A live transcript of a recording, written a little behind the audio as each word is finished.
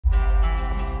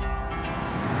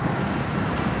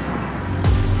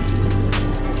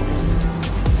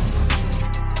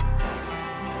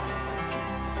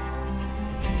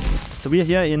So we are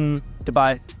here in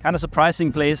Dubai. Kind of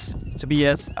surprising place to be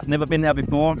at. I've never been here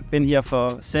before. Been here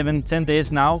for 7-10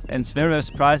 days now, and it's very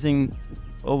surprising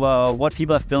over what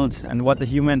people have built and what the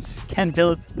humans can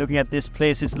build. Looking at this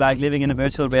place is like living in a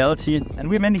virtual reality. And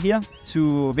we're mainly here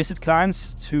to visit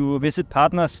clients, to visit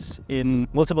partners in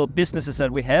multiple businesses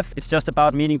that we have. It's just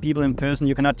about meeting people in person.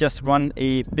 You cannot just run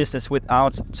a business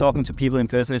without talking to people in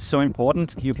person. It's so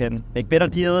important. You can make better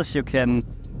deals, you can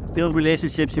build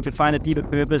relationships, you can find a deeper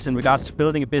purpose in regards to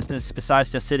building a business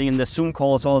besides just sitting in the Zoom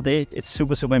calls all day. It's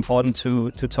super important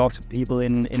to talk to people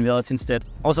in reality instead.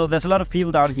 Also, there's a lot of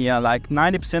people down here, like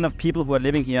 90% of people who are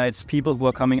living here, it's people who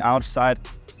are coming outside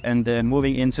and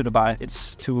moving into Dubai.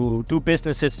 It's to do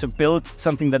business, it's to build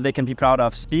something that they can be proud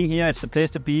of. Being here, it's a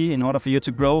place to be in order for you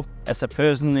to grow as a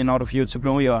person, in order for you to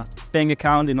grow your bank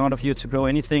account, in order for you to grow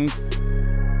anything.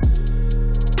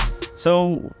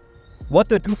 So, what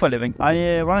do I do for a living?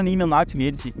 I run an email marketing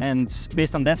agency, and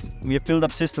based on that, we have built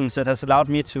up systems that has allowed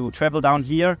me to travel down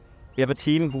here. We have a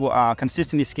team who are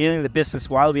consistently scaling the business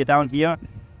while we are down here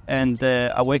and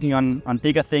are working on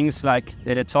bigger things like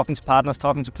talking to partners,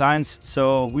 talking to clients.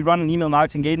 So we run an email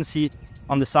marketing agency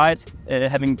on the side,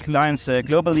 having clients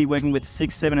globally, working with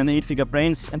 6, 7, and 8-figure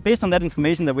brands. And based on that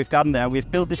information that we've gotten there,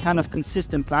 we've built this kind of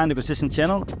consistent client acquisition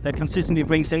channel that consistently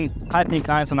brings in high-paying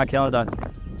clients on our calendar.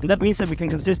 And that means that we can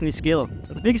consistently scale.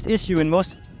 So the biggest issue in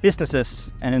most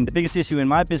businesses, and the biggest issue in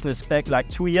my business back like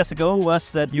 2 years ago,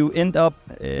 was that you end up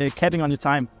capping on your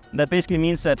time. That basically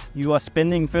means that you are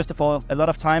spending, first of all, a lot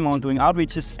of time on doing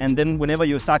outreaches, and then whenever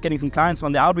you start getting some clients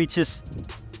on the outreaches,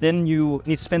 then you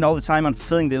need to spend all the time on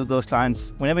fulfilling those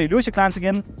clients. Whenever you lose your clients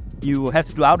again, you have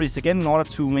to do outreach again in order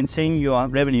to maintain your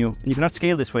revenue. And you cannot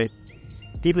scale this way. It's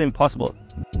deeply impossible.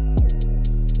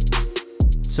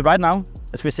 So right now,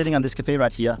 as we're sitting on this cafe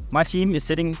right here, my team is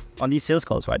sitting on these sales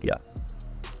calls right here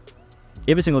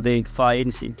every single day for our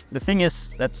agency. The thing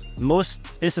is that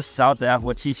most businesses out there who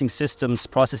are teaching systems,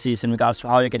 processes in regards to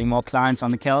how you're getting more clients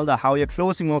on the calendar, how you're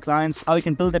closing more clients, how you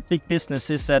can build a big business,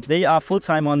 is that they are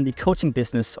full-time on the coaching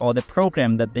business or the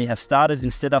program that they have started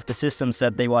instead of the systems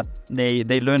that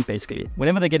they learned basically.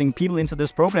 Whenever they're getting people into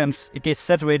those programs, it gets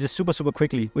saturated super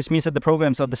quickly, which means that the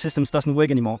programs or the systems doesn't work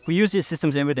anymore. We use these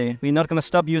systems every day. We're not going to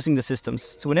stop using the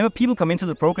systems. So whenever people come into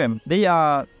the program, they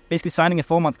are basically signing a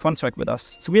 4-month contract with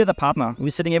us. So we are the partner. We're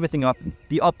setting everything up,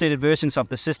 the updated versions of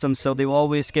the system, so they will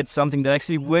always get something that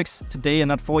actually works today and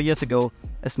not 4 years ago,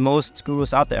 as most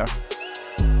gurus out there.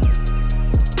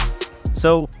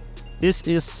 So this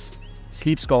is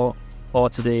sleep score for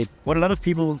today. What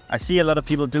I see a lot of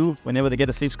people do whenever they get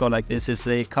a sleep score like this is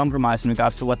they compromise in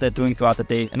regards to what they're doing throughout the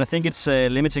day. And I think it's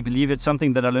limited belief. It's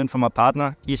something that I learned from my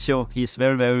partner, Isho. He's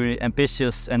very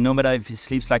ambitious, and no matter if he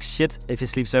sleeps like shit, if he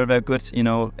sleeps very good, you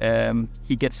know,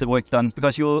 he gets the work done.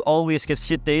 Because you'll always get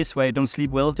shit days where you don't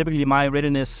sleep well. Typically my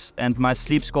readiness and my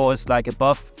sleep score is like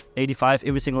above 85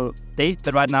 every single day.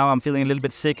 But right now I'm feeling a little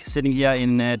bit sick, sitting here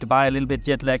in Dubai, a little bit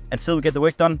jet lagged, and still get the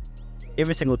work done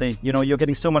every single day. You know, you're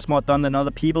getting so much more done than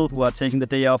other people who are taking the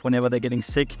day off whenever they're getting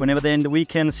sick. Whenever they're in the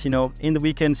weekends, you know, in the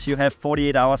weekends you have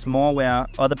 48 hours more where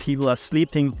other people are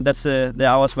sleeping. That's the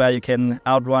hours where you can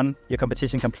outrun your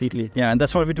competition completely. Yeah, and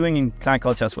that's what we're doing in client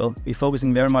culture as well. We're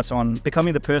focusing very much on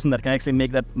becoming the person that can actually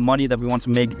make that money that we want to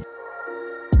make.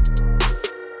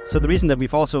 So the reason that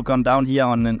we've also gone down here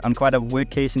on quite a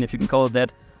workcation, if you can call it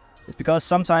that, it's because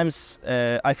sometimes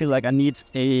I feel like I need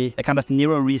a kind of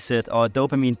neuro reset or a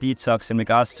dopamine detox in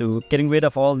regards to getting rid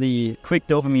of all the quick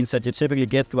dopamines that you typically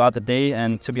get throughout the day.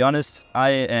 And to be honest, I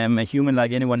am a human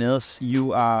like anyone else.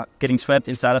 You are getting trapped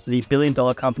inside of the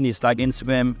billion-dollar companies like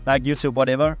Instagram, like YouTube,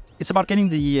 whatever. It's about getting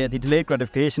the delayed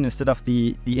gratification instead of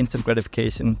the instant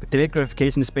gratification. Delayed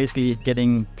gratification is basically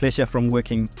getting pleasure from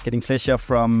working, getting pleasure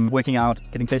from working out,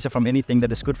 getting pleasure from anything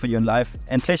that is good for you in life.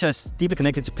 And pleasure is deeply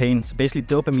connected to pain. So basically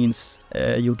dopamine,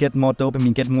 you'll get more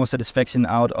dopamine, get more satisfaction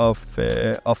out of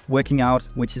working out,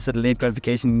 which is a delayed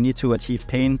gratification. You need to achieve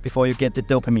pain before you get the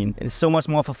dopamine. It's so much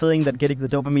more fulfilling than getting the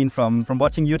dopamine from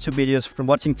watching YouTube videos, from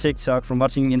watching TikTok, from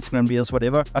watching Instagram reels,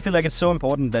 whatever. I feel like it's so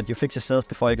important that you fix yourself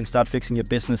before you can start fixing your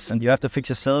business. And you have to fix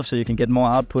yourself so you can get more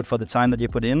output for the time that you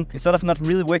put in, instead of not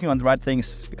really working on the right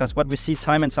things. Because what we see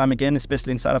time and time again,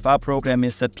 especially inside of our program,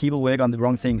 is that people work on the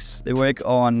wrong things. They work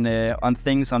on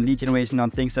things, on lead generation,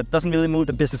 on things that doesn't really move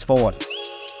the business forward.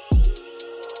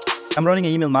 I'm running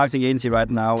an email marketing agency right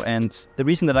now, and the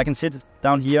reason that I can sit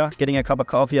down here getting a cup of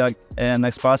coffee and an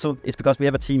espresso is because we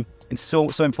have a team. It's so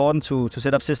important to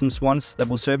set up systems once that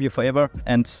will serve you forever,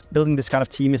 and building this kind of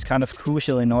team is kind of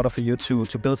crucial in order for you to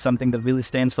build something that really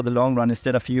stands for the long run,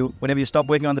 instead of you, whenever you stop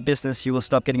working on the business, you will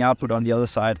stop getting output on the other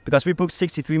side. Because we booked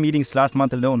 63 meetings last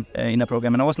month alone in a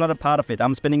program, and I was not a part of it.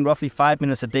 I'm spending roughly 5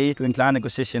 minutes a day doing client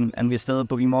acquisition, and we're still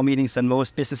booking more meetings than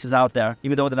most businesses out there,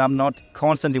 even though that I'm not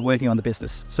constantly working on the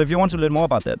business. So if you want to learn more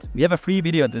about that, we have a free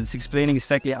video that's explaining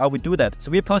exactly how we do that.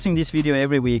 So we're posting this video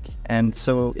every week, and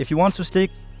so if you want to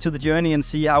stick to the journey and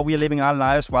see how we are living our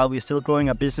lives while we're still growing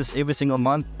our business every single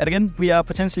month. And again, we are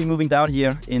potentially moving down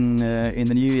here in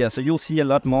the new year, so you'll see a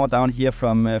lot more down here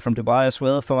from Dubai as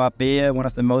well, from Marbella, one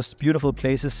of the most beautiful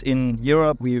places in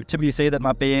Europe. We typically say that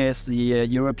Marbella is the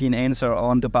European answer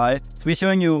on Dubai. So we're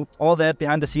showing you all that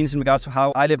behind the scenes in regards to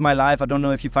how I live my life. I don't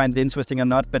know if you find it interesting or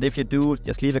not, but if you do,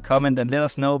 just leave a comment and let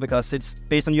us know, because it's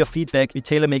based on your feedback. We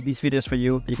tailor make these videos for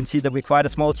you. You can see that we're quite a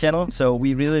small channel, so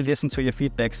we really listen to your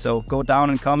feedback. So go down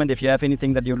and comment if you have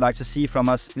anything that you'd like to see from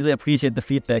us. Really appreciate the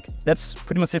feedback. That's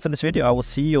pretty much it for this video. I will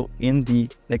see you in the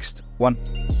next one.